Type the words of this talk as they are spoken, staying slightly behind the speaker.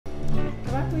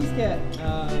please get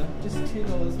just $2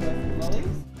 worth of lollies?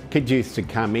 Kids used to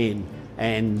come in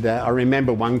and I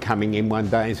remember one coming in one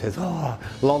day and says, "Oh,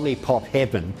 lollipop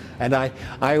heaven." And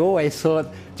I always thought,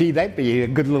 gee, that'd be a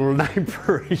good little name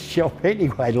for a shop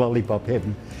anyway, lollipop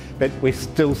heaven. But we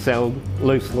still sell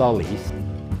loose lollies.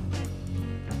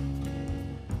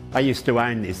 I used to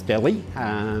own this deli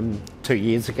 2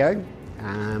 years ago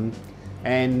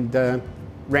and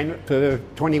ran it for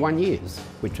 21 years,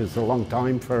 which is a long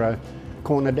time for a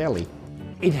corner deli.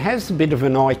 It has a bit of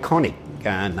an iconic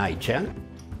nature.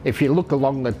 If you look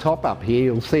along the top up here,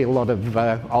 you'll see a lot of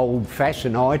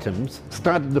old-fashioned items.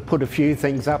 Started to put a few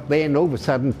things up there, and all of a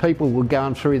sudden people were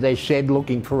going through their shed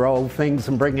looking for old things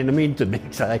and bringing them into me.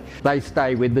 So they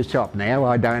stay with the shop now.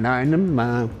 I don't own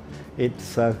them.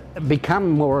 It's become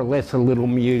more or less a little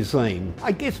museum.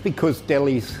 I guess because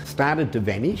delis started to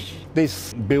vanish.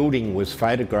 This building was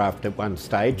photographed at one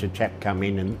stage. A chap come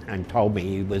in and told me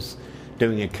he was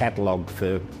doing a catalogue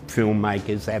for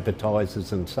filmmakers,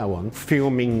 advertisers and so on,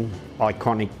 filming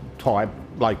iconic type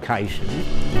locations.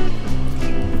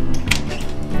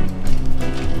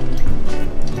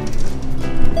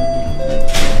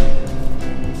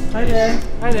 Hi there.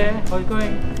 Hi there, how are you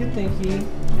going? Good, thank you.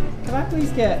 Can I please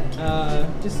get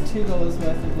just $2 worth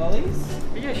of lollies?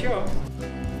 Yeah, sure.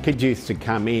 Kids used to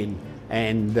come in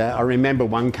and I remember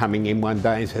one coming in one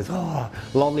day and says, "Oh,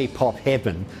 lollipop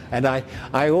heaven." And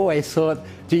I always thought,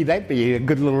 gee, that'd be a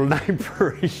good little name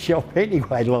for a shop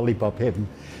anyway, lollipop heaven.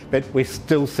 But we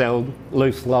still sell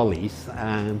loose lollies.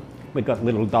 We've got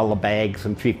little dollar bags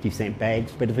and 50-cent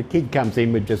bags, but if a kid comes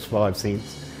in with just 5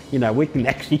 cents, you know, we can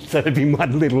actually serve him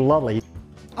one little lolly.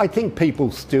 I think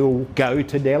people still go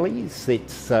to delis.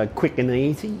 It's quick and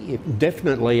easy.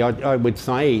 Definitely, I would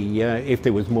say if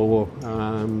there was more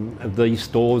of these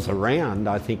stores around,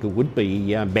 I think it would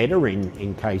be better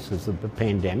in cases of the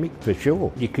pandemic, for sure.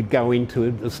 You could go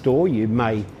into the store, you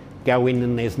may go in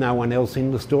and there's no one else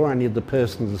in the store, only the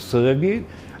person to serve you.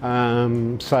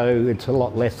 So it's a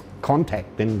lot less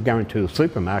contact than going to a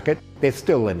supermarket. There's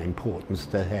still an importance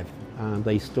to have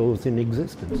these stores in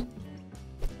existence.